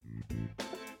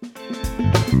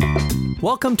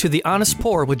Welcome to The Honest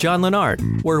Pour with John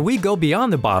Lennart, where we go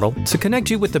beyond the bottle to connect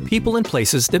you with the people and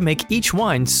places that make each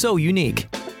wine so unique.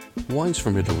 Wines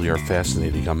from Italy are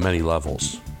fascinating on many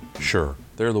levels. Sure,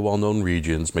 they're the well-known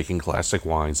regions making classic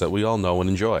wines that we all know and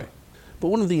enjoy. But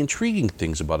one of the intriguing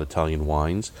things about Italian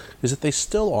wines is that they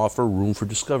still offer room for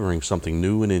discovering something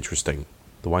new and interesting.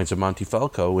 The wines of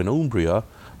Montefalco in Umbria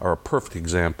are a perfect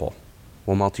example.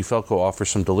 While Montefalco offers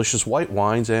some delicious white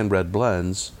wines and red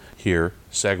blends, here,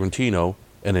 Sagrantino,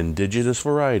 an indigenous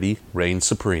variety, reigns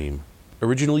supreme.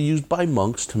 Originally used by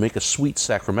monks to make a sweet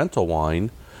sacramental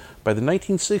wine, by the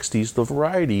 1960s the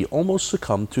variety almost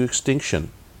succumbed to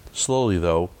extinction. Slowly,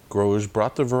 though, growers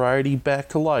brought the variety back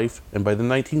to life, and by the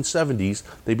 1970s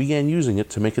they began using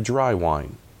it to make a dry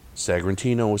wine.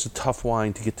 Sagrantino is a tough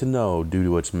wine to get to know due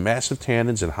to its massive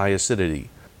tannins and high acidity.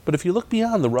 But if you look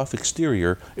beyond the rough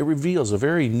exterior, it reveals a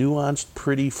very nuanced,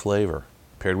 pretty flavor.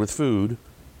 Paired with food,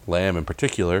 lamb in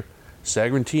particular,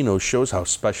 Sagrantino shows how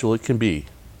special it can be.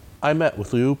 I met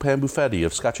with Lou Pambuffetti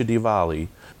of Scacciadiavalli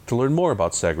to learn more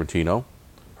about Sagrantino,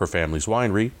 her family's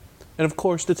winery, and of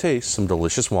course to taste some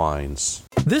delicious wines.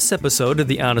 This episode of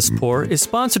The Honest Pour is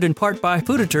sponsored in part by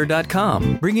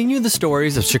Fooditor.com, bringing you the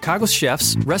stories of Chicago's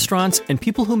chefs, restaurants, and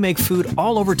people who make food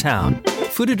all over town.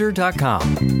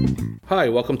 Fooditor.com. Hi,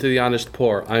 welcome to The Honest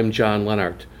Pour. I'm John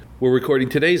Lennart. We're recording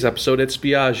today's episode at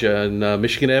Spiaggia on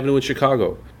Michigan Avenue in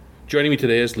Chicago. Joining me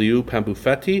today is Liu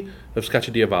Pambuffetti of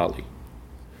Scacciadiavalli.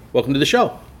 Welcome to the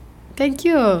show. Thank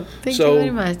you. Thank you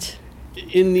very much.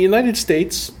 In the United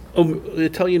States,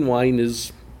 Italian wine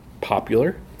is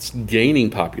popular. It's gaining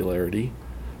popularity.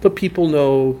 But people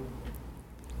know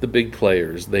the big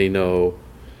players. They know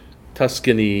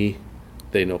Tuscany.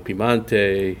 They know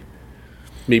Piemonte.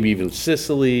 Maybe even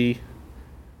Sicily.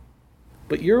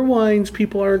 But your wines,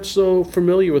 people aren't so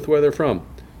familiar with where they're from.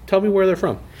 Tell me where they're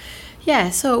from.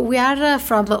 Yeah, so we are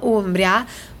from Umbria.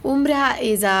 Umbria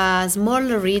is a small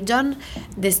region.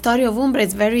 The story of Umbria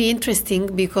is very interesting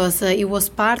because it was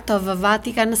part of a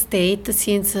Vatican state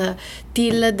since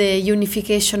till the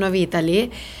unification of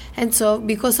Italy. And so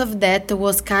because of that, it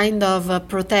was kind of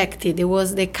protected. It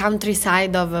was the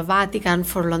countryside of Vatican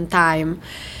for a long time.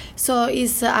 So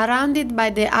it's surrounded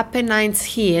by the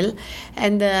Apennines Hill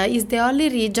and is the only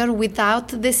region without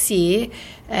the sea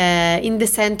in the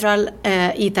central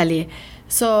Italy.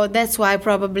 So that's why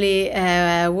probably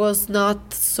was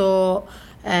not so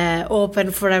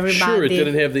open for everybody. Sure, it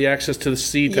didn't have the access to the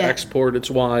sea to export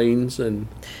its wines.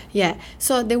 Yeah,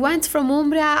 so the wines from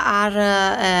Umbria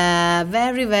are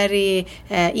very, very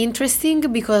interesting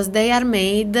because they are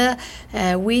made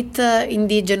with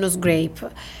indigenous grape.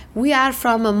 We are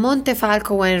from a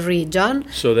Montefalco wine region.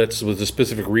 So that's with the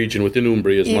specific region within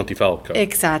Umbria is Montefalco.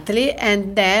 Exactly.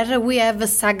 And there we have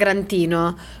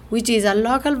Sagrantino, which is a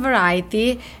local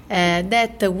variety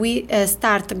that we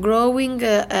start growing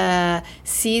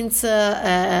since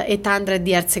 800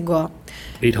 years ago.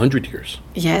 800 years?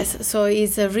 Yes. So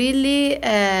it's really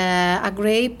a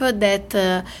grape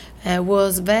that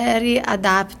was very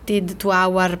adapted to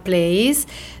our place,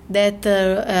 that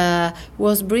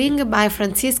was bring by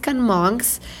Franciscan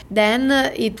monks. Then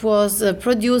it was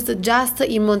produced just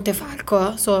in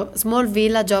Montefalco, so small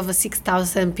village of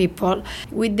 6,000 people.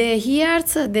 With the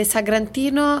years, the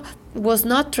Sagrantino was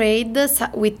not traded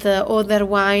with other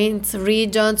wines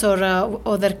regions or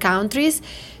other countries.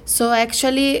 So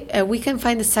actually, we can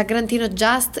find the Sagrantino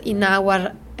just in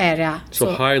our area.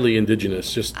 So highly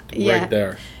indigenous, just right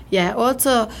there. Yeah,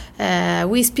 also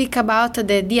we speak about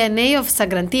the DNA of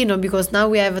Sagrantino because now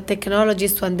we have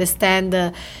technologies to understand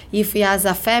if he has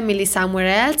a family somewhere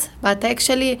else, but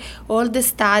actually all the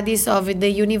studies of the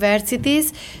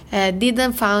universities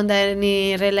didn't find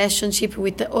any relationship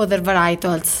with other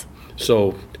varietals.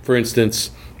 So, for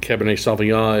instance, Cabernet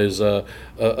Sauvignon is the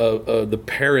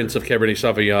parents of Cabernet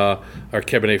Sauvignon are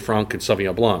Cabernet Franc and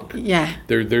Sauvignon Blanc. Yeah.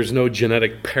 There's no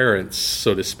genetic parents,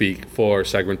 so to speak, for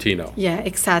Sagrantino. Yeah,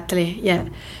 exactly. Yeah,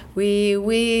 we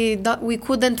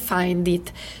couldn't find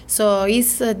it. So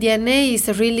his DNA is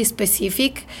really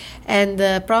specific, and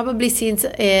probably since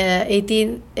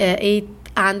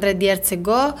 800 years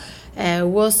ago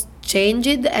was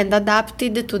changed and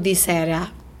adapted to this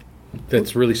area.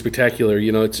 That's really spectacular.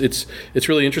 You know, it's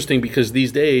really interesting because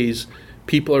these days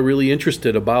people are really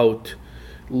interested about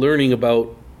learning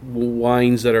about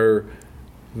wines that are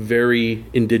very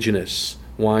indigenous,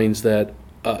 wines that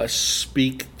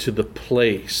speak to the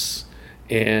place.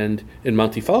 And in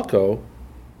Montefalco,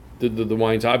 the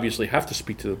wines obviously have to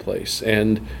speak to the place.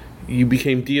 And you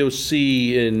became DOC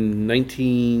in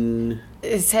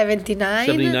 79.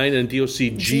 79 and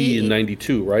DOCG in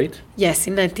 92, right? Yes,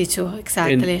 in 92,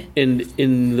 exactly. And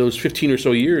in those 15 or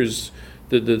so years,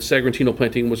 the Sagrantino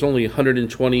planting was only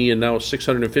 120 and now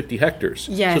 650 hectares.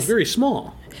 Yes. So it's very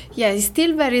small. Yeah, it's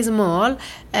still very small.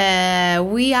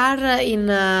 We are in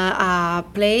a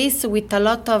place with a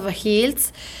lot of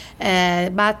hills,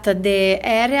 but the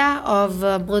area of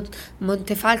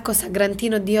Montefalco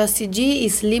Sagrantino DOCG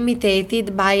is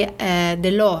limited by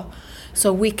the law.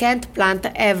 So we can't plant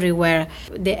everywhere.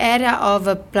 The area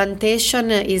of plantation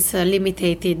is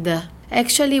limited.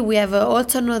 Actually, we have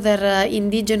also another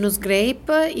indigenous grape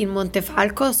in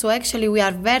Montefalco. So actually, we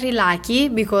are very lucky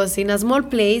because in a small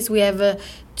place we have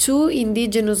two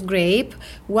indigenous grape.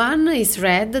 One is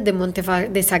red, the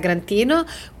Sagrantino.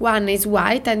 One is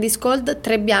white and is called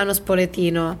Trebbiano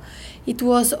Spoletino. It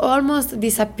was almost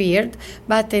disappeared,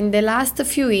 but in the last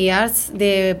few years,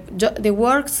 the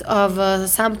works of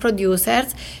some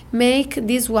producers make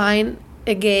this wine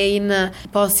again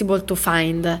possible to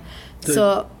find.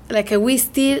 So, like we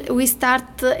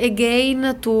start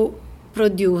again to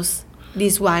produce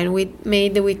this wine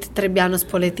made with Trebbiano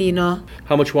Spoletino.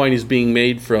 How much wine is being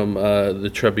made from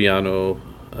the Trebbiano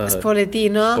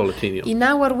Spoletino? In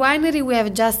our winery, we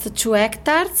have just 2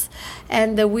 hectares,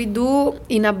 and we do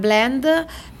in a blend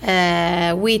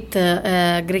with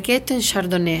Grechetto and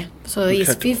Chardonnay. So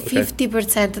it's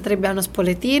 50% Trebbiano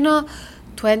Spoletino,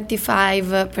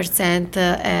 25%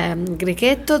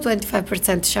 Grechetto,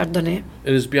 25% Chardonnay.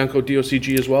 And is Bianco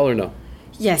DOCG as well or no?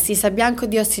 Yes, it's a Bianco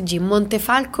DOCG.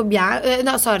 Montefalco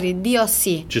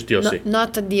DOC. Just DOC.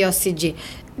 Not DOCG.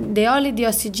 The only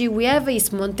DOCG we have is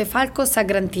Montefalco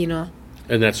Sagrantino.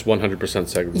 And that's 100%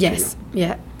 Sagrantino? Yes,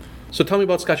 yeah. So tell me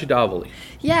about Scaccia Diavoli.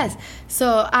 Yes,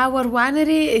 so our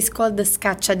winery is called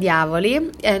Scaccia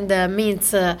Diavoli and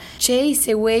means chase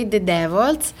away the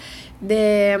devils.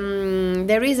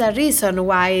 There is a reason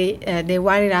why the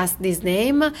winery has this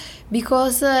name,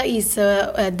 because it's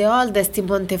the oldest in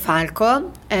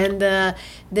Montefalco, and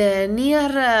near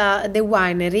the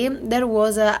winery there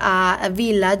was a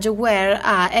village where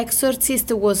an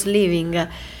exorcist was living.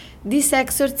 This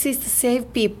exorcist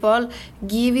saved people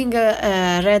giving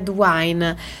red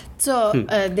wine. So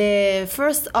the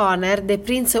first owner, the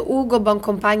Prince Ugo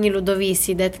Boncompagni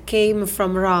Ludovisi, that came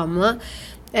from Rome,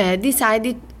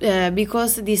 decided,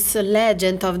 because this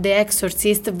legend of the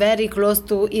exorcist very close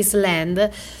to his land,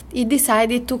 he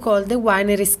decided to call the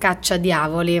winery Scaccia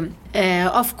Diavoli.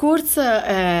 Of course,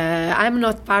 I'm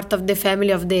not part of the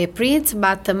family of the prince,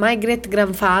 but my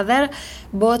great-grandfather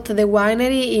bought the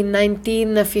winery in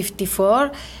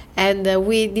 1954, and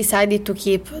we decided to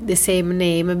keep the same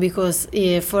name because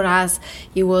for us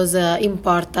it was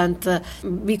important,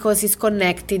 because it's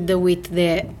connected with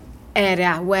the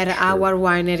area where our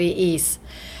winery is.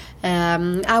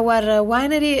 Our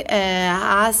winery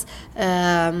has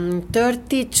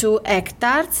 32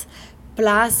 hectares,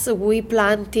 plus we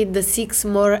planted 6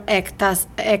 more hectares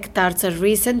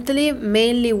recently,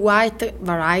 mainly white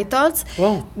varietals.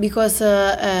 Wow. Because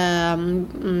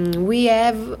we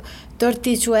have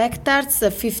 32 hectares,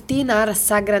 15 are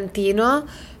Sagrantino,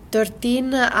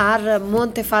 13 are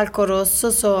Montefalco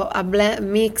Rosso, so a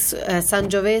mix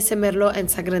Sangiovese, Merlot and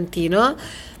Sagrantino.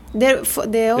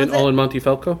 And all in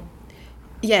Montefalco?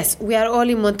 Yes, we are all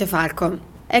in Montefalco.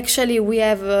 Actually, we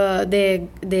have the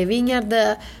vineyard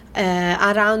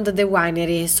around the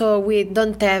winery, so we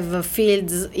don't have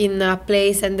fields in a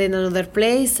place and in another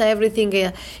place.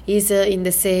 Everything is in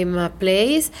the same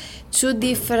place. 2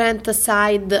 different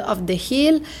sides of the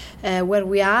hill where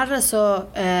we are, so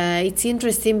it's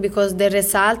interesting because the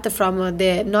result from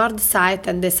the north side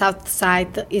and the south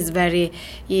side is very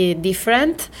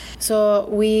different. So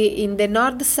we in the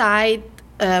north side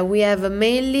we have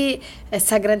mainly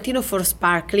Sagrantino for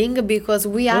sparkling, because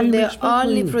we are the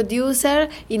only producer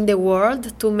in the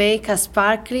world to make a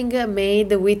sparkling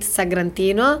made with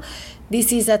Sagrantino.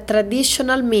 This is a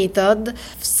traditional method,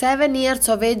 7 years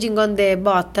of aging on the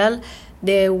bottle,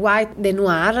 the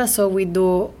noir, so we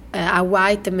do a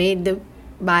white made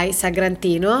by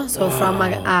Sagrantino, so from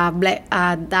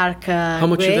a dark How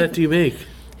much grape. of that do you make?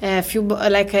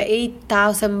 Like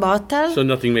 8,000 bottles. So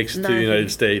nothing makes it to the United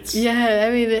States. Yeah,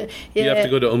 I mean... You have to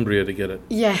go to Umbria to get it.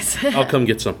 Yes. I'll come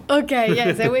get some. Okay,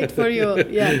 yes, I wait for you.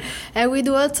 Yeah. And we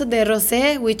do also the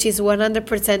Rosé, which is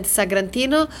 100%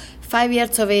 Sagrantino, 5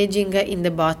 years of aging in the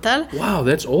bottle. Wow,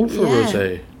 that's old for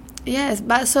rosé. Yes,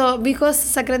 but so because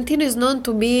Sagrantino is known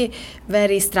to be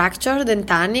very structured and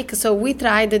tannic, so we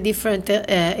tried a different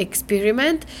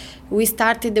experiment. We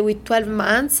started with 12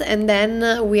 months and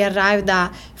then we arrived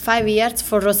at 5 years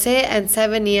for rosé and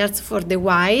 7 years for the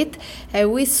white.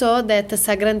 And we saw that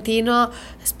Sagrantino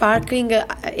sparkling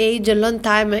age a long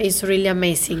time is really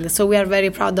amazing. So we are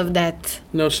very proud of that.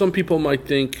 Now, some people might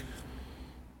think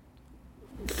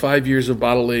 5 years of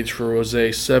bottle age for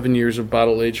rosé, 7 years of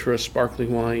bottle age for a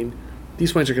sparkling wine.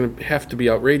 These wines are going to have to be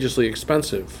outrageously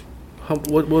expensive.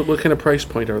 What kind of price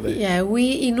point are they? Yeah,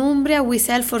 we in Umbria we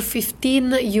sell for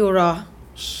 €15.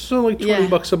 So like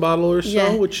 $20 a bottle or so,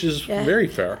 Yeah. which is very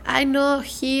fair. I know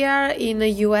here in the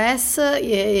US,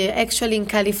 actually in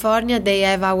California, they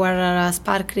have our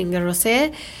sparkling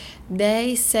rosé.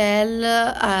 They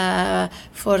sell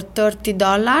for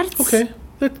 $30. Okay,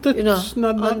 that's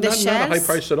not on the a high shelves.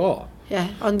 price at all. Yeah,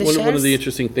 on the One of shelves. the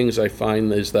interesting things I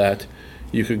find is that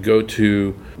you could go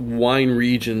to wine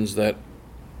regions that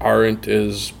aren't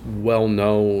as well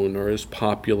known or as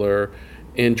popular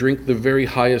and drink the very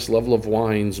highest level of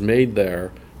wines made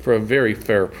there for a very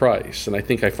fair price. And I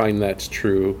think I find that's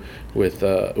true with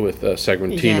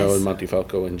Sagrantino Yes. and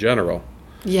Montefalco in general.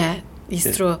 Yeah,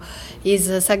 it's true. Is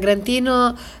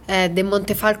Sagrantino, the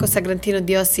Montefalco Sagrantino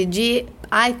di OCG,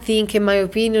 I think, in my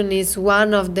opinion, is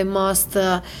one of the most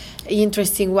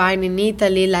interesting wine in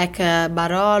Italy, like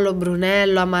Barolo,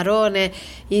 Brunello, Amarone,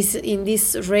 is in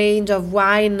this range of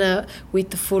wine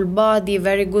with full body,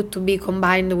 very good to be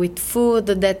combined with food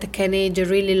that can age a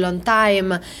really long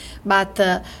time, but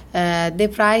the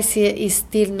price is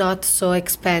still not so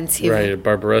expensive. Right,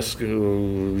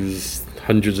 Barbaresco is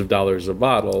hundreds of dollars a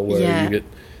bottle, where you get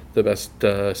the best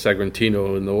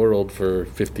Sagrantino in the world for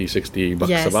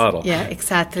 $50-$60 a bottle. Yeah,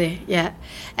 exactly. Yeah,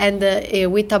 and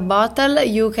with a bottle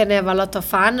you can have a lot of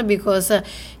fun because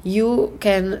you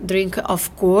can drink,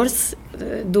 of course,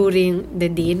 during the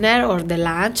dinner or the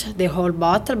lunch, the whole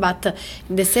bottle. But at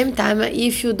the same time,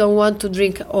 if you don't want to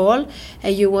drink all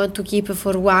and you want to keep it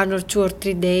for 1 or 2 or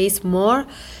 3 days more,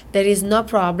 there is no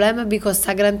problem because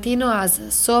Sagrantino has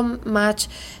so much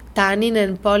tannin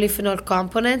and polyphenol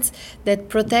components that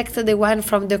protect the wine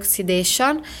from the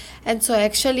oxidation. And so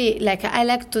actually, like, I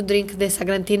like to drink the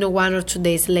Sagrantino 1 or 2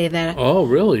 days later. Oh,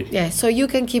 really? Yeah, so you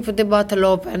can keep the bottle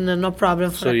open, no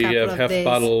problem, for So a you couple have of half days.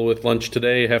 bottle with lunch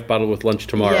today, half bottle with lunch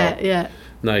tomorrow. Yeah.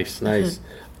 Nice.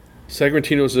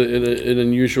 Sagrantino is an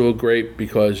unusual grape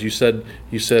because you said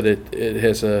it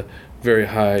has a very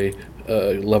high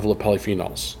level of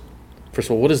polyphenols. First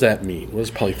of all, what does that mean? What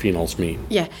does polyphenols mean?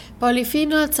 Yeah,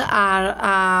 polyphenols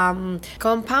are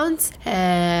compounds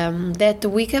that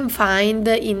we can find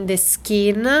in the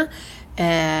skin.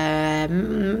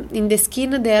 In the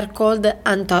skin, they are called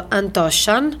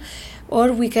anthoxin,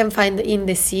 or we can find in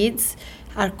the seeds,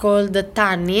 are called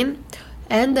tannin,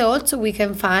 and also we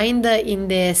can find in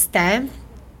the stem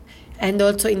and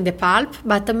also in the pulp,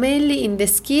 but mainly in the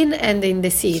skin and in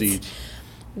the seeds.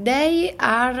 They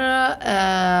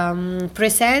are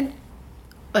present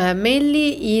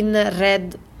mainly in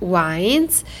red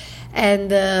wines, and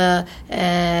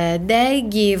they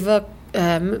give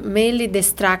mainly the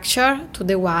structure to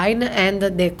the wine and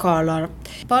the color.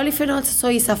 Polyphenols, so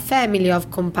is a family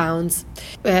of compounds.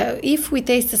 If we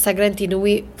taste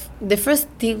Sagrantino, the first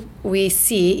thing we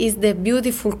see is the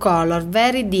beautiful color,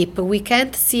 very deep. We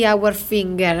can't see our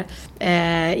finger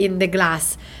in the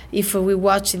glass if we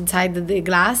watch inside the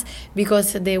glass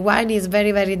because the wine is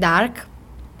very, very dark.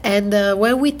 And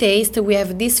when we taste, we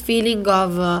have this feeling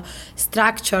of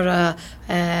structure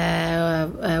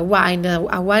wine,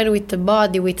 a wine with a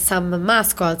body, with some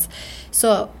muscles.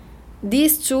 So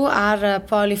these two are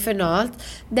polyphenols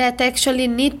that actually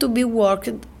need to be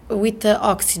worked with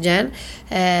oxygen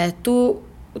to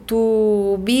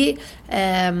be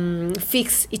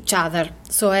fix each other.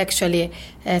 So actually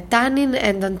tannin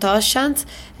and anthoxins,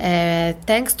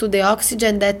 thanks to the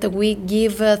oxygen that we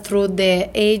give through the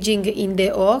aging in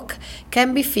the oak,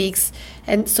 can be fixed,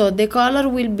 and so the color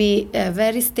will be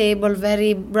very stable,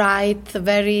 very bright,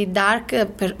 very dark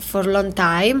for a long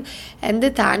time, and the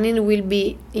tannin will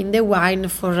be in the wine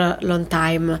for a long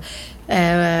time.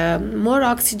 More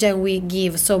oxygen we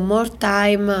give, so more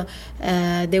time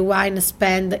the wine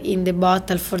spend in the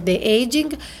bottle for the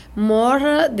aging,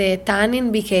 more the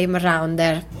tannin became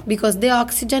rounder because the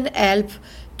oxygen help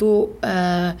to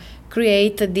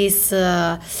create this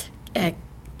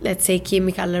let's say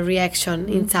chemical reaction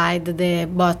inside the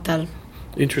bottle.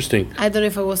 Interesting. I don't know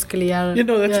if I was clear.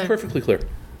 That's perfectly clear.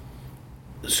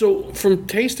 So from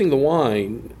tasting the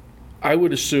wine, I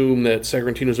would assume that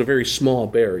Sagrantino is a very small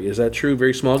berry. Is that true?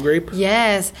 Very small grape?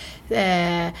 Yes.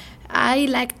 I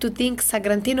like to think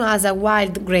Sagrantino as a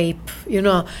wild grape,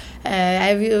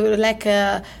 have you like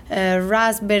a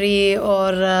raspberry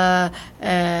or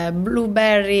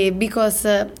blueberry, because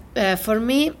for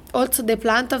me also the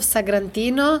plant of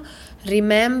Sagrantino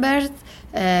remembered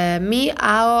me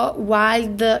how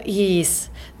wild he is,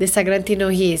 the Sagrantino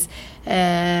is.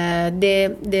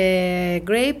 The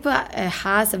grape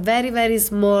has a very very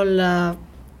small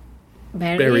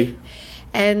berry.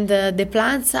 And the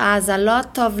plants has a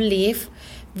lot of leaf,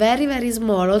 very very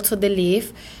small also the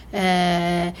leaf.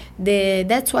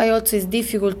 That's why also it's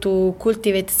difficult to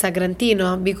cultivate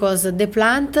Sagrantino, because the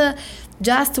plant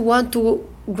just want to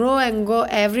grow and go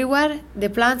everywhere. The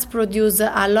plants produce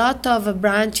a lot of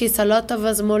branches, a lot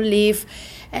of small leaf,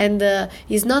 and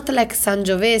it's not like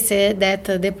Sangiovese that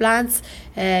the plants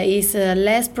is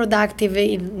less productive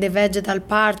in the vegetal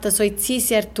part, so it's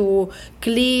easier to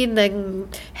clean and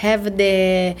have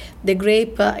the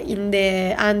grape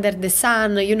under the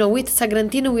sun. With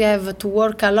Sagrantino we have to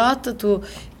work a lot to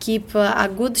keep a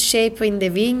good shape in the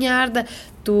vineyard,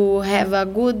 to have a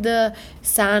good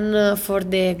sun for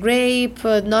the grape,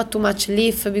 not too much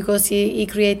leaf because he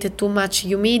created too much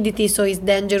humidity, so it's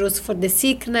dangerous for the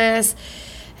sickness.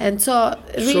 And so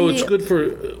really, so it's good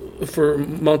for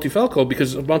Montefalco,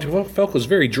 because Montefalco is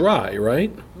very dry,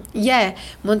 right? Yeah,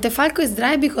 Montefalco is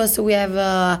dry because we have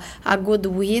a good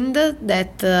wind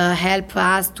that help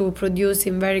us to produce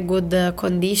in very good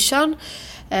condition.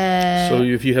 So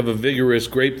if you have a vigorous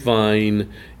grapevine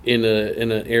in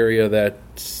an area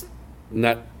that's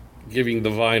not giving the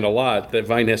vine a lot, that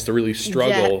vine has to really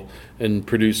struggle and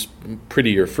produce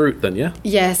prettier fruit then, yeah?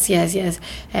 Yes.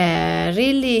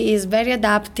 Really is very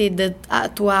adapted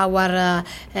to our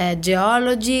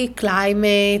geology,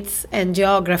 climate, and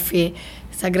geography.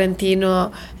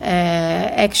 Sagrantino,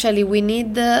 actually we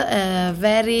need a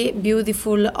very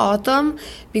beautiful autumn,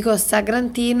 because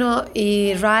Sagrantino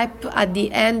is ripe at the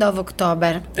end of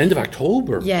October. End of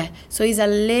October? Yeah, so it's a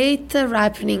late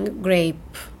ripening grape.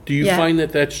 Do you find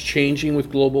that that's changing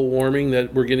with global warming,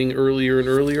 that we're getting earlier and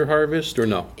earlier harvest, or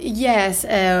no? Yes.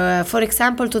 For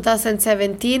example,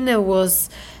 2017 was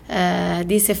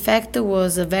this effect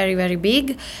was very, very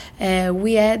big.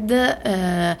 We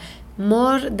had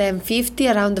more than 50,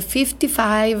 around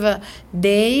 55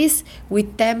 days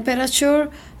with temperature.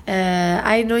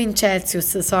 I know in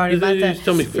Celsius, sorry, but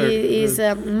tell me, is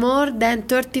more than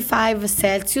 35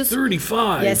 Celsius.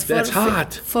 35? Yes, that's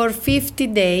hot. For 50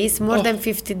 days, more than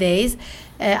 50 days,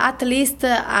 at least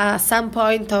at some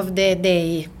point of the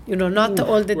day. Not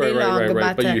all the day long.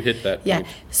 Right. But you hit that point.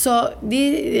 So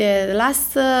the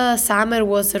last summer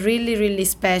was really, really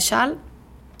special.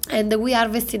 And we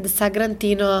harvested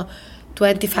Sagrantino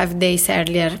 25 days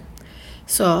earlier.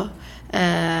 So,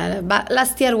 but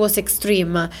last year was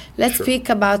extreme. Let's speak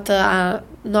about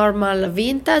normal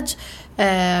vintage.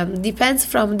 Depends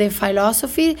from the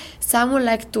philosophy. Some would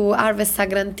like to harvest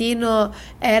Sagrantino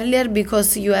earlier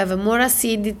because you have more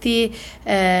acidity,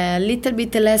 little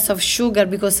bit less of sugar,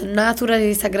 because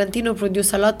naturally Sagrantino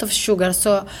produce a lot of sugar.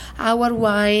 So our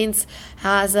wines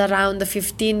has around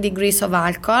 15 degrees of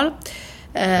alcohol.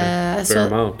 Fair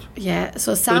amount. Yeah,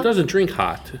 so but it doesn't drink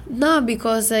hot. No,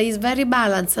 because it's very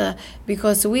balanced.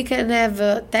 Because we can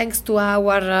have, thanks to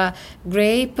our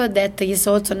grape that is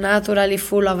also naturally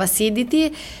full of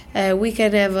acidity, we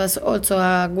can have also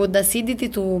a good acidity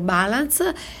to balance,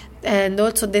 and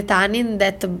also the tannin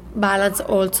that balance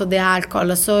also the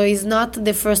alcohol. So it's not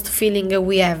the first feeling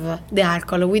we have, the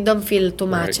alcohol. We don't feel too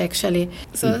much actually.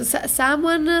 So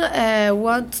someone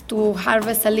wants to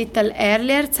harvest a little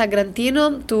earlier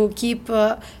Sagrantino to keep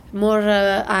more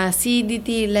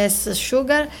acidity, less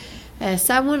sugar.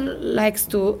 Someone likes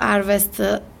to harvest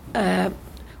a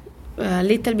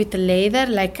little bit later,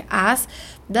 like us.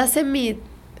 Doesn't mean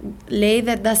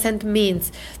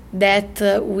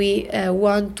that we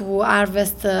want to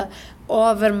harvest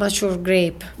over mature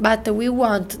grape, but we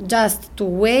want just to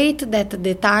wait that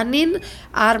the tannin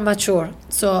are mature.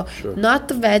 So not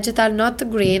vegetal, not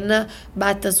green,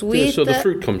 but sweet. Yeah, so the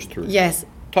fruit comes through. Yes.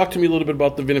 Talk to me a little bit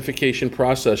about the vinification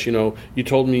process. You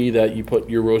told me that you put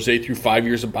your rosé through 5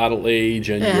 years of bottle age,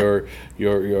 and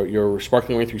your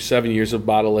sparkling wine through 7 years of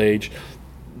bottle age.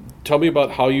 Tell me about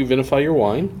how you vinify your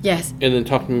wine. Yes. And then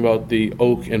talk to me about the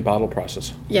oak and bottle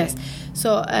process. Yes.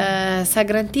 So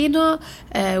Sagrantino,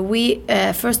 we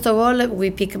first of all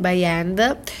we pick by hand.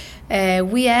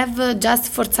 We have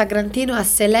just for Sagrantino a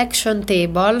selection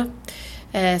table.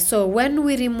 So when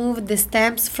we remove the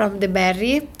stems from the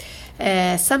berry,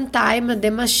 sometimes the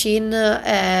machine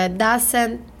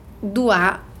doesn't do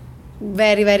a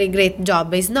very, very great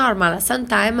job. It's normal.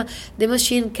 Sometimes the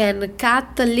machine can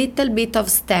cut a little bit of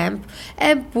stamp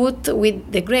and put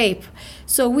with the grape.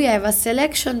 So we have a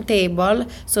selection table,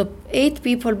 so 8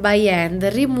 people by hand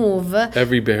remove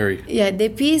every berry. Yeah, the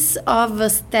piece of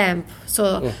stamp,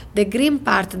 so the green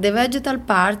part, the vegetal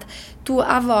part, to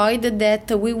avoid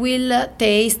that we will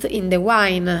taste in the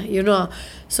wine, you know.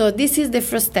 So this is the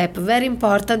first step, very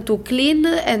important to clean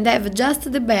and have just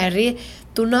the berry,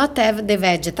 to not have the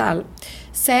vegetal.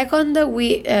 Second,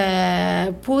 we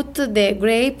put the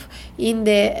grape in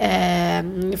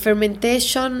the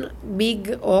fermentation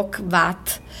big oak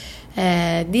vat.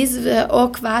 These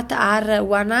oak vat are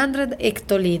 100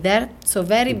 hectoliter, so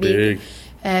very big.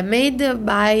 Made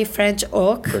by French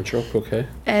oak. French oak, okay.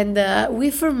 And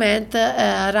we ferment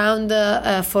around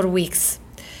 4 weeks.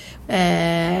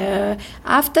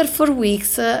 After 4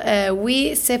 weeks,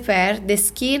 we separate the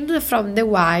skin from the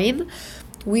wine.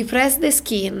 We press the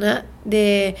skin.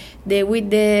 With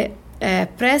the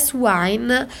press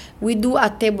wine, we do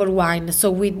a table wine. So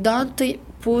we don't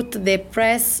put the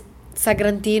press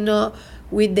Sagrantino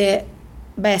with the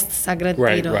best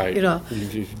Sagrantino. Right. You know,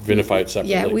 you vinify it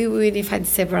separately. Yeah, we vinify it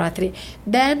separately.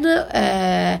 Then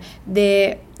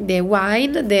the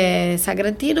wine, the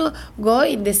Sagrantino, go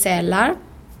in the cellar.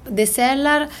 The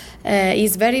cellar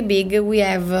is very big. We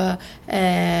have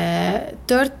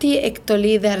 30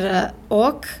 hectoliter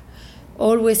oak,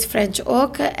 always French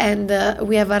oak, and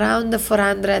we have around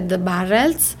 400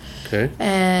 barrels. Okay.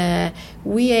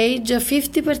 We age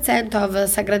 50% of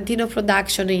Sagrantino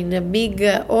production in big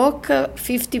oak,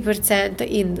 50%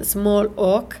 in small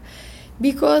oak,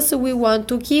 because we want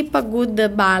to keep a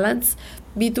good balance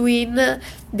between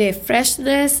the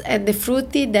freshness and the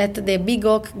fruity that the big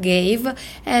oak gave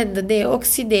and the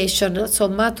oxidation, so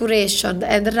maturation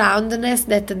and roundness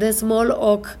that the small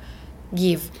oak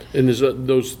give. And is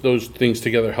those things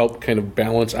together help kind of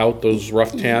balance out those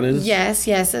rough tannins? Yes.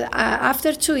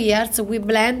 After 2 years, we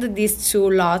blend these two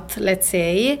lot, let's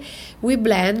say. We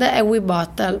blend and we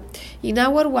bottle. In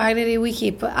our winery, we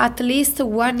keep at least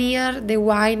 1 year the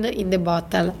wine in the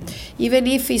bottle, even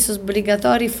if it's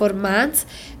obligatory for months,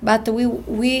 but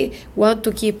we want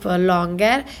to keep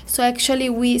longer. So actually,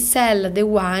 we sell the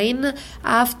wine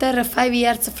after 5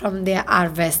 years from the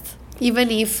harvest.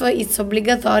 Even if it's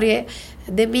obligatory,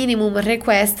 the minimum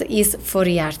request is 4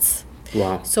 years.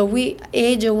 Wow. So we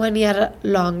age 1 year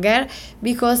longer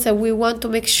because we want to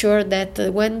make sure that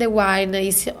when the wine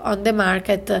is on the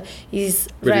market, is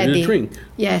ready to drink.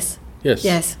 Yes.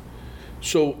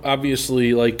 So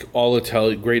obviously, like all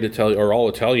Italian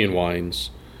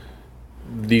wines,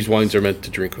 these wines are meant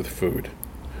to drink with food.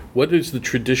 What is the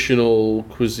traditional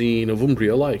cuisine of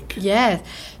Umbria like? Yes.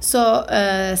 So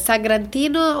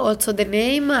Sagrantino, also the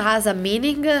name has a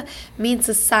meaning,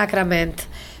 means sacrament.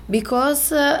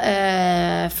 Because,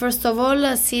 first of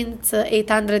all, since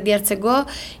 800 years ago,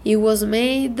 it was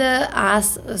made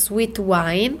as sweet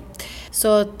wine.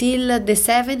 So till the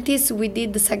 70s, we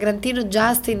did the Sagrantino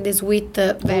just in the sweet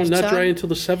version. Not dry until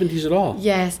the 70s at all.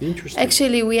 Yes. Interesting.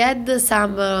 Actually, we had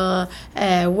some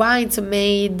wines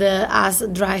made as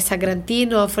dry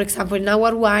Sagrantino. For example, in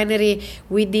our winery,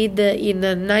 we did in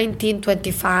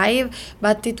 1925,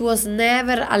 but it was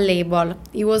never a label.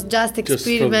 It was just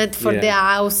experiment for the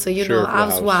house,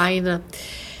 house wine.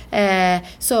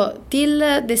 So till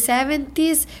the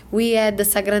 70s we had the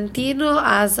Sagrantino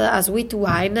as a sweet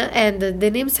wine, and the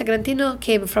name Sagrantino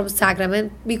came from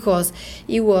sacrament because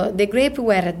the grapes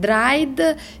were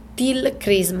dried till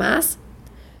Christmas.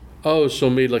 Oh, so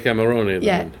made like Amarone then.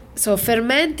 Yeah. So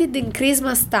fermented in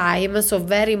Christmas time, so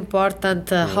very important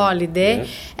holiday,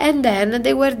 and then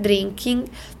they were drinking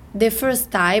the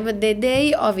first time the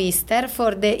day of Easter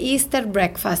for the Easter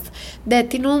breakfast,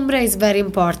 that in Umbria is very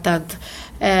important.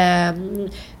 After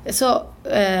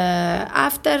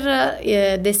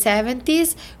the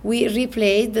 70s, we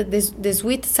replaced the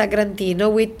sweet Sagrantino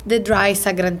with the dry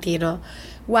Sagrantino.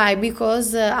 Why?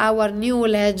 Because our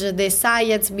knowledge, the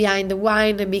science behind the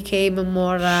wine became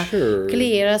more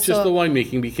clear. Just the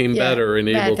winemaking became better and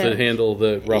able to handle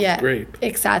the rough grape.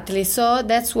 Exactly. So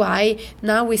that's why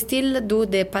now we still do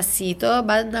the passito,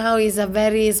 but now is a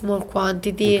very small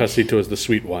quantity. The passito is the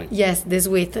sweet wine. Yes, the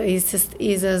sweet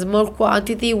is a small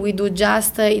quantity. We do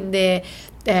just in the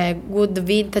good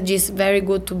vintages, very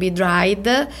good to be dried.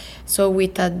 So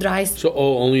with a dry. So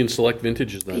only in select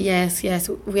vintages then. Yes.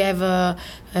 We have a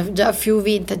few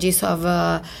vintages of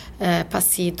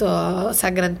Passito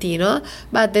Sagrantino,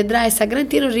 but the dry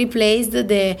Sagrantino replaced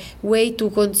the way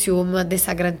to consume the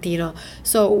Sagrantino.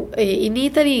 So in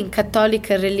Italy, in Catholic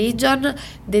religion,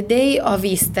 the day of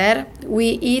Easter we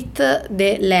eat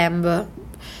the lamb.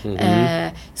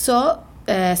 Mm-hmm.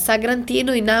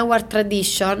 Sagrantino in our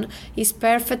tradition is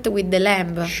perfect with the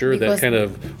lamb. Sure, that kind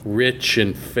of rich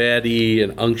and fatty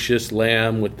and unctuous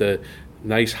lamb with the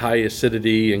nice high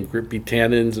acidity and grippy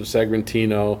tannins of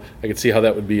Sagrantino. I can see how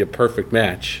that would be a perfect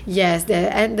match. Yes,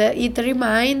 and it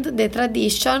reminds the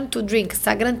tradition to drink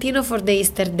Sagrantino for the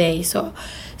Easter day. So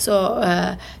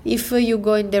if you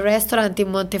go in the restaurant in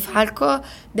Montefalco,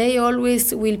 they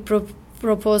always will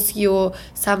propose you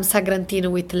some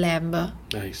Sagrantino with lamb.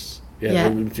 Nice. Yeah.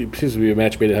 It seems to be a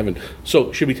match made in heaven.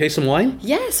 So, should we taste some wine?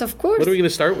 Yes, of course. What are we going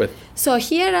to start with? So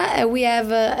here we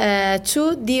have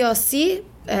two DOC.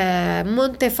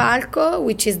 Montefalco,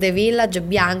 which is the village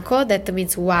Bianco, that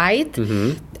means white,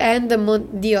 and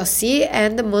DOC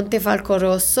and Montefalco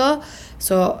Rosso,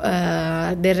 so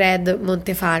the red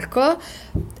Montefalco.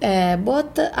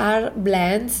 Both are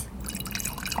blends.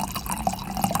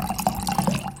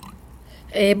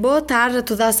 Both are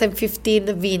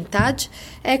 2015 vintage.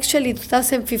 Actually,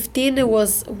 2015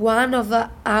 was one of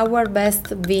our best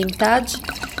vintage.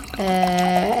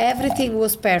 Everything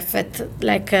was perfect,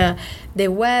 like the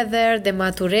weather, the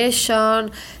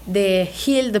maturation, the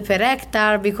yield per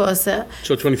hectare, because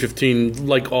so 2015,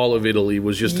 like all of Italy,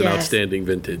 was just an outstanding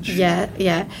vintage.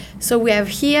 Yeah. So we have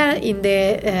here in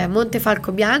the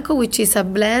Montefalco Bianco, which is a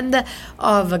blend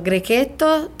of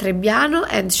Grechetto, Trebbiano,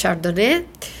 and Chardonnay.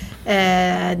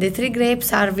 The three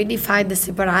grapes are vinified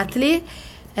separately.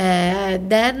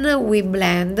 Then we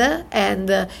blend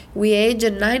and we age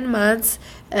 9 months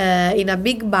in a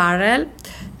big barrel,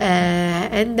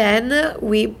 and then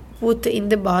we put in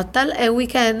the bottle, and we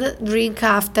can drink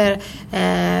after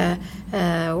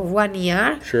 1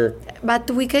 year. Sure.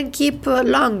 But we can keep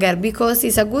longer because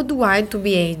it's a good wine to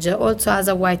be aged, also as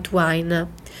a white wine.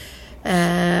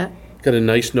 Got a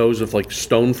nice nose of like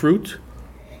stone fruit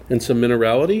and some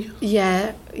minerality.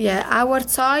 Yeah. Our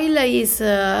soil is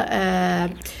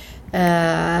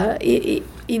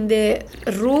in the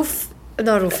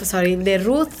in the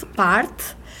root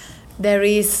part there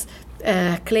is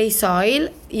clay soil.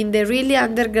 In the really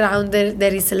underground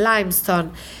there is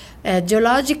limestone.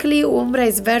 Geologically, Umbria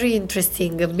is very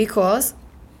interesting because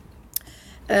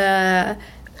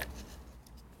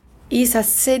it's a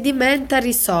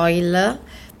sedimentary soil.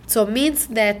 So means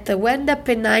that when the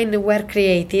Apennine were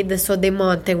created, so the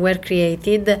mountains were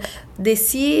created, the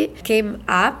sea came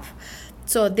up.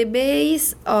 So the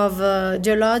base of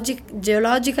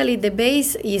geologically the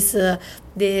base is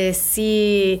the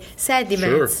sea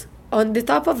sediments. Sure. On the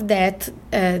top of that,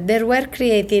 there were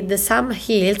created some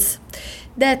hills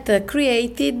that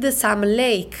created some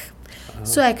lake.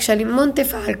 So actually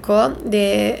Montefalco,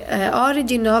 the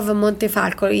origin of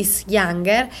Montefalco is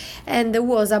younger and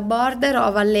was a border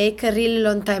of a lake a really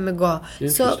long time ago.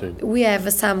 So we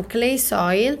have some clay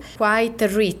soil, quite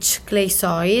rich clay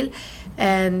soil,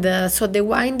 and so the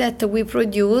wine that we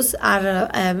produce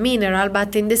are mineral,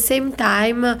 but in the same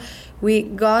time we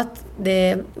get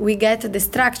the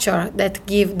structure that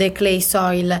give the clay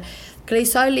soil. Clay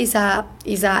soil is a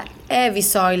heavy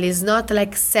soil, it's not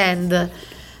like sand.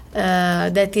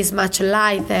 That is much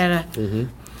lighter.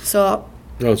 So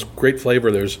it's great flavor.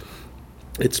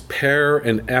 It's pear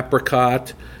and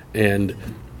apricot and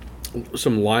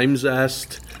some lime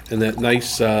zest and that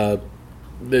nice like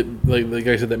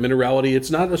I said, that minerality. It's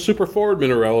not a super forward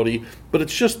minerality, but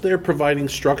it's just there providing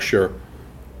structure.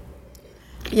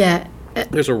 Yeah,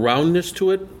 there's a roundness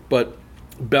to it, but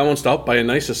balanced out by a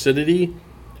nice acidity.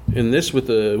 And this with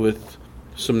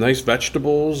some nice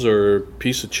vegetables or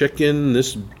piece of chicken.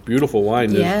 This beautiful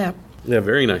wine. Yeah,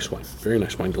 very nice wine. Very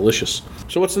nice wine. Delicious.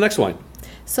 So what's the next wine?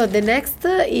 So the next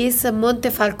is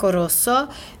Montefalco Rosso.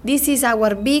 This is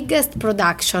our biggest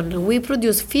production. We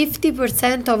produce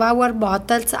 50% of our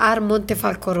bottles are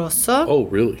Montefalco Rosso. Oh,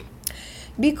 really?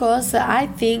 Because I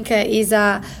think is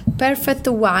a perfect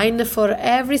wine for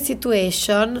every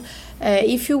situation.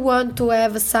 If you want to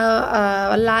have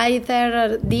some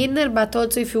lighter dinner, but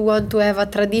also if you want to have a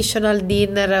traditional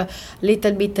dinner,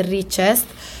 little bit richest.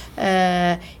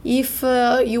 If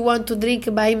you want to drink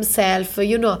by himself,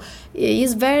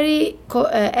 is very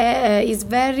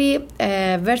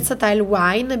versatile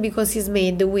wine because it's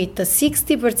made with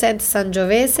 60%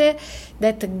 Sangiovese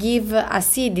that give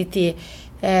acidity.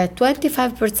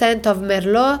 25% of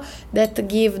Merlot that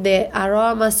give the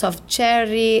aromas of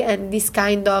cherry and this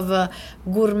kind of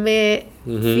gourmet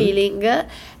feeling,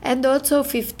 and also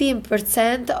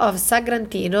 15% of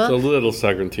Sagrantino. It's a little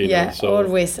Sagrantino. Yeah, so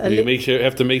always. You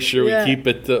have to make sure we keep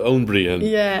it Umbrian.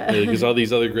 Yeah. Because all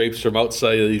these other grapes from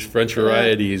outside of these French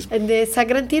varieties. And the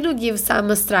Sagrantino gives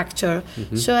some structure.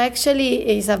 So actually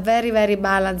it's a very, very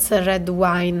balanced red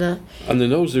wine. On the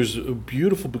nose there's a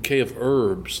beautiful bouquet of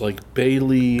herbs like bay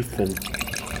leaf and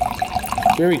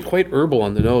very quite herbal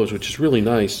on the nose, which is really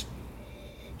nice.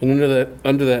 And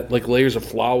under that, like layers of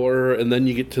flour, and then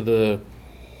you get to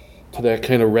that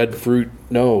kind of red fruit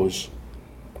nose.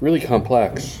 Really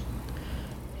complex.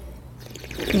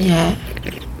 Yeah.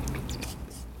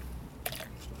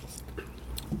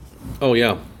 Oh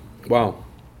yeah, wow,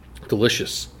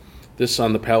 delicious. This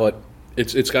on the palate,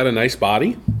 it's got a nice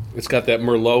body. It's got that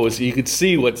Merlot. You can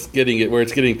see where it's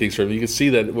getting things from. You can see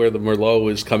that where the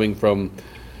Merlot is coming from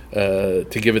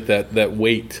to give it that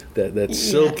weight, that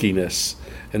silkiness,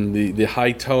 and the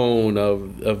high tone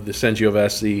of the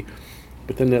Sangiovese.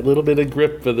 But then that little bit of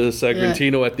grip for the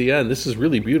Sagrantino at the end. This is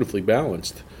really beautifully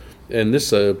balanced. And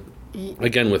this,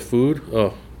 again, with food,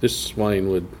 this wine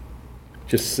would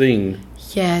just sing.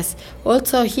 Yes.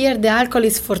 Also here the alcohol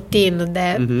is 14.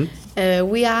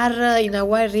 We are in a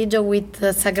wine region with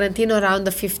Sagrantino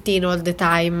around 15 all the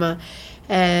time.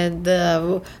 And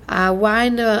a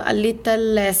wine a little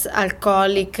less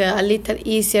alcoholic, a little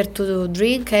easier to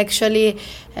drink. Actually,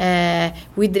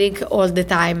 we drink all the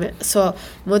time. So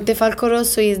Montefalco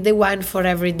Rosso is the wine for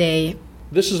every day.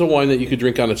 This is a wine that you could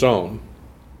drink on its own,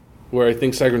 where I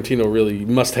think Sagrantino really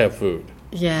must have food.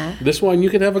 Yeah. This wine you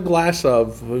could have a glass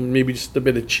of, maybe just a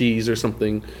bit of cheese or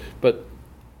something, but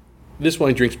this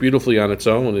wine drinks beautifully on its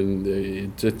own, and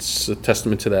it's a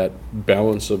testament to that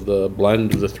balance of the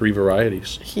blend of the three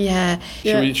varieties. Yeah.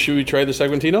 Should we try the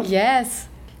Sagrantino? Yes.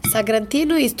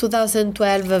 Sagrantino is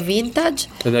 2012 vintage.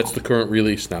 And that's the current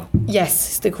release now. Yes,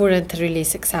 it's the current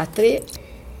release, exactly.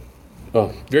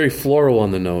 Oh, very floral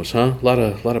on the nose, huh? A lot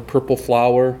of purple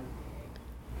flower.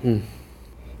 And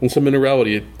some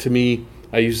minerality. To me,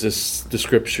 I use this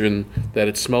description that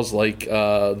it smells like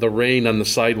the rain on the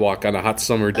sidewalk on a hot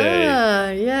summer day.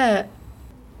 Ah, yeah.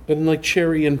 And like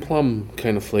cherry and plum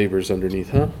kind of flavors underneath,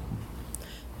 huh?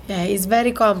 Yeah, it's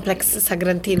very complex,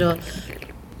 Sagrantino.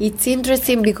 It's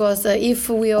interesting because if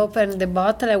we open the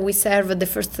bottle and we serve the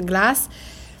first glass,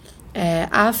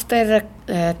 after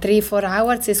 3-4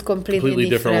 hours, it's completely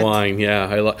different wine.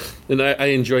 Yeah, I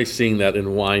enjoy seeing that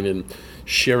in wine and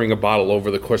sharing a bottle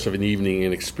over the course of an evening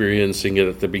and experiencing it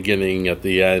at the beginning, at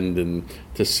the end, and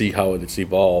to see how it's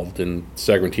evolved. And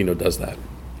Sagrantino does that.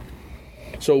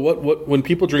 So, when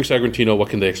people drink Sagrantino, what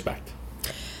can they expect?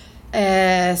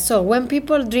 So when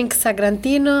people drink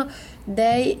Sagrantino,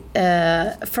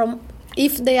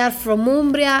 if they are from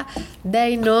Umbria,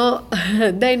 they know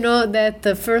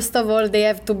that first of all they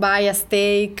have to buy a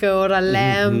steak or a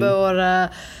lamb or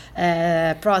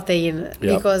a protein,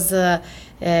 because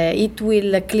it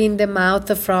will clean them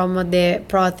out from the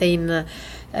protein.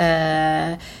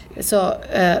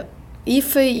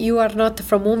 If you are not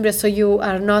from Umbria, so you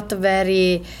are not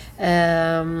very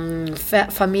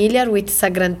familiar with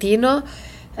Sagrantino,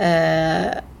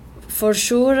 for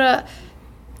sure.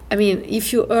 I mean,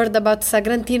 if you heard about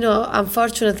Sagrantino,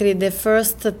 unfortunately, the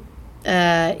first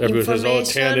information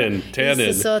says,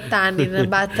 is so tannin.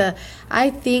 But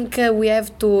I think we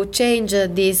have to change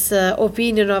this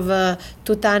opinion of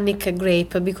to tannic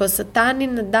grape, because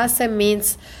tannin doesn't mean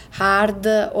hard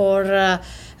or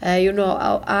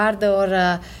hard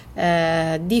or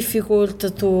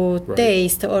difficult to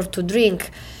taste or to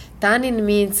drink. Tannin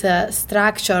means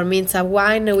structure, means a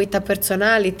wine with a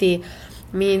personality,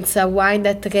 means a wine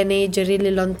that can age a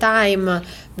really long time,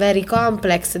 very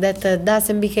complex, that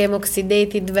doesn't become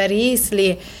oxidated very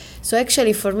easily. So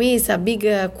actually for me it's a big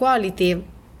quality.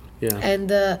 Yeah. And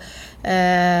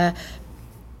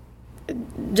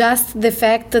just the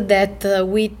fact that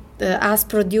we as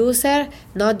producer,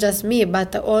 not just me,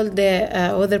 but all the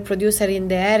other producer in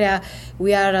the area,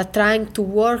 we are trying to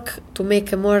work to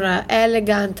make a more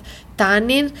elegant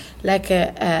tannin. Like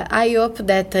I hope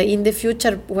that in the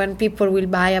future, when people will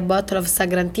buy a bottle of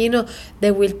Sagrantino,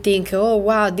 they will think, oh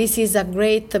wow, this is a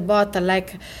great bottle,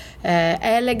 like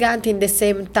elegant in the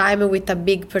same time with a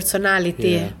big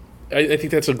personality. Yeah. I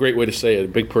think that's a great way to say it, a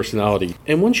big personality.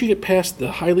 And once you get past the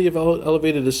highly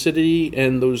elevated acidity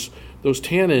and those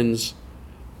tannins,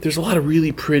 there's a lot of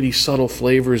really pretty, subtle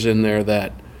flavors in there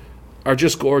that are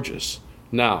just gorgeous.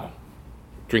 Now,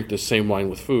 drink the same wine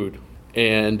with food,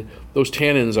 and those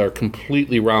tannins are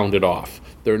completely rounded off.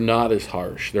 They're not as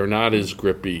harsh. They're not as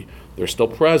grippy. They're still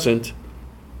present.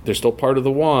 They're still part of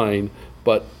the wine,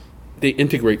 but they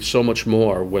integrate so much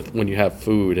more with when you have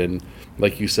food. And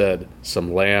like you said,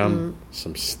 some lamb,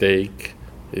 some steak,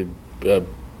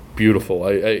 beautiful.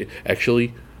 I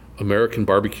actually, American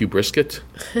barbecue brisket,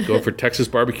 going for Texas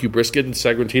barbecue brisket in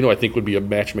Sagrantino, I think would be a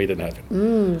match made in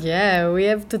heaven. Yeah, we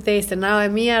have to taste it. Now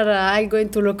I'm here, I'm going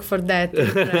to look for that in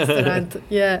the restaurant.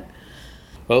 Yeah.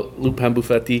 Well, Lupin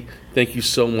Buffetti, thank you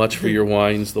so much for your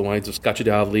wines. The wines of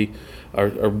Scacciadavoli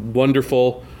are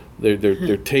wonderful.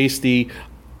 They're tasty.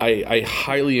 I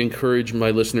highly encourage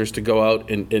my listeners to go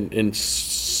out and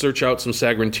search out some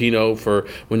Sagrantino for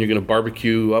when you're going to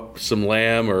barbecue up some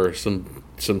lamb or some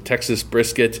Texas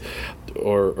brisket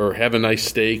or have a nice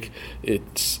steak.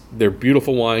 They're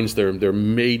beautiful wines. They're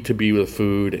made to be with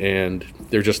food, and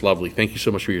they're just lovely. Thank you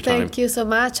so much for your time. Thank you so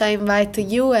much. I invite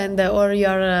you and all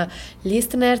your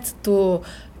listeners to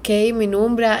come in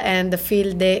Umbria and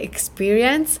feel the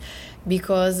experience,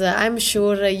 because I'm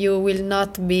sure you will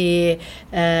not be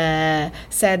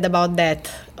sad about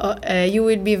that. You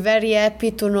will be very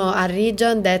happy to know a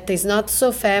region that is not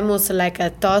so famous like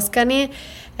Tuscany,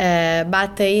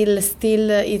 but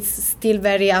it's still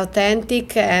very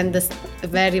authentic and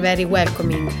very, very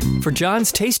welcoming. For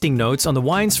John's tasting notes on the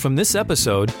wines from this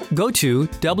episode, go to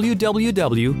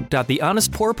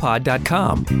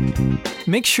www.thehonestpourpod.com.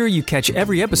 Make sure you catch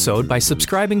every episode by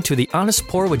subscribing to The Honest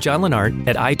Pour with John Lennart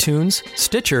at iTunes,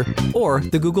 Stitcher, or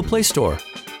the Google Play Store.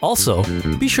 Also,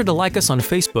 be sure to like us on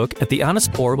Facebook at The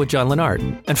Honest Pour with John Lennart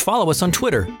and follow us on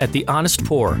Twitter at The Honest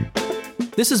Pour.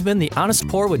 This has been The Honest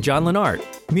Pour with John Lennart.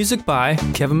 Music by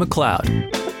Kevin MacLeod.